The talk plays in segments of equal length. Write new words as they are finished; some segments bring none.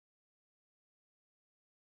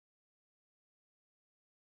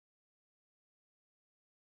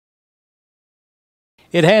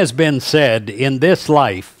It has been said in this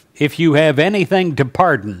life, if you have anything to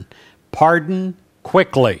pardon, pardon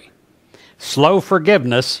quickly. Slow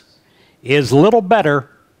forgiveness is little better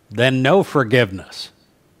than no forgiveness.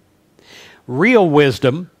 Real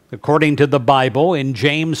wisdom, according to the Bible in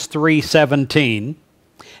James 3:17,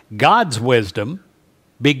 God's wisdom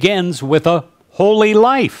begins with a holy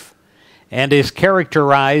life and is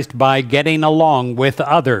characterized by getting along with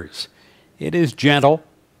others. It is gentle,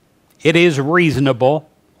 it is reasonable,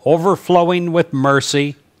 overflowing with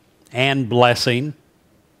mercy and blessing.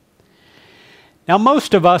 Now,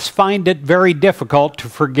 most of us find it very difficult to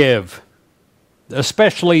forgive,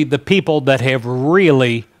 especially the people that have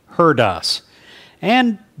really hurt us.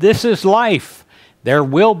 And this is life. There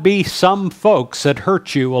will be some folks that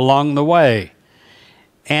hurt you along the way.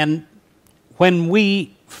 And when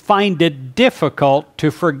we find it difficult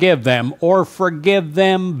to forgive them or forgive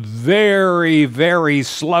them very, very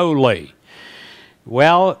slowly,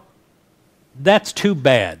 well, that's too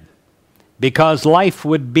bad, because life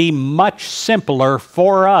would be much simpler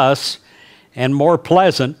for us and more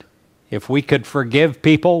pleasant if we could forgive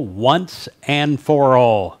people once and for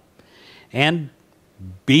all and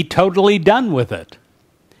be totally done with it.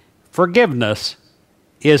 Forgiveness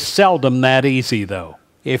is seldom that easy, though,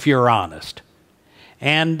 if you're honest.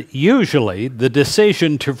 And usually the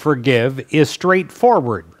decision to forgive is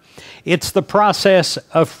straightforward. It's the process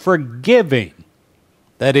of forgiving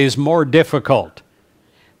that is more difficult.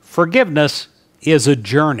 Forgiveness is a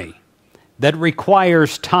journey that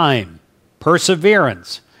requires time,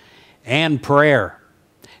 perseverance, and prayer,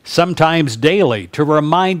 sometimes daily, to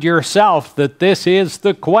remind yourself that this is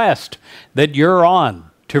the quest that you're on,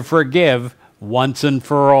 to forgive once and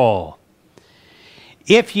for all.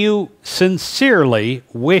 If you sincerely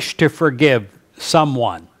wish to forgive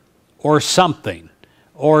someone or something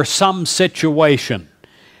or some situation,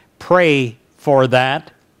 pray for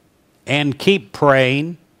that and keep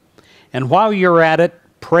praying. And while you're at it,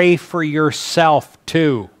 pray for yourself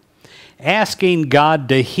too, asking God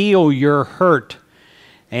to heal your hurt.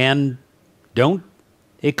 And don't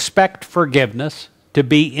expect forgiveness to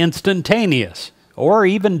be instantaneous or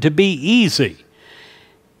even to be easy.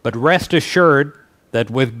 But rest assured that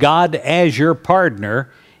with God as your partner,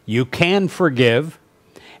 you can forgive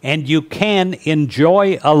and you can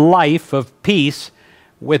enjoy a life of peace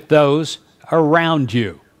with those around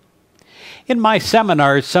you. In my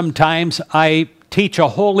seminars, sometimes I teach a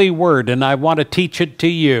holy word, and I want to teach it to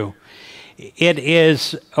you. It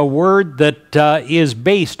is a word that is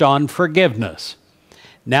based on forgiveness.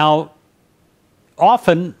 Now,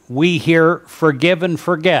 often we hear forgive and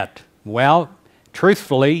forget. Well,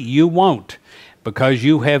 truthfully, you won't, because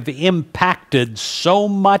you have impacted so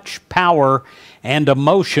much power and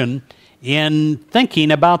emotion in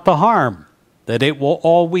thinking about the harm that it will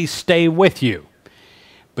always stay with you.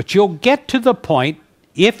 But you'll get to the point,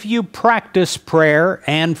 if you practice prayer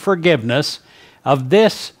and forgiveness, of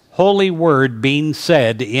this holy word being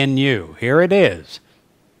said in you. Here it is.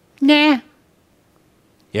 Nah.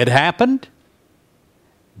 It happened,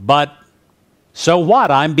 but so what?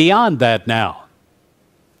 I'm beyond that now.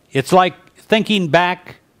 It's like thinking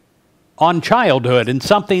back on childhood and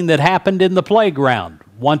something that happened in the playground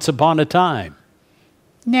once upon a time.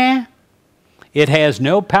 Nah. It has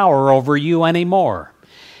no power over you anymore.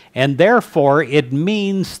 And therefore, it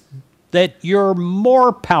means that you're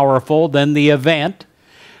more powerful than the event,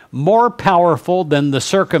 more powerful than the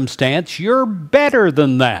circumstance. You're better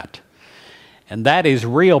than that. And that is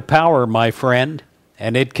real power, my friend,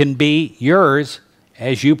 and it can be yours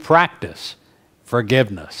as you practice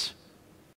forgiveness.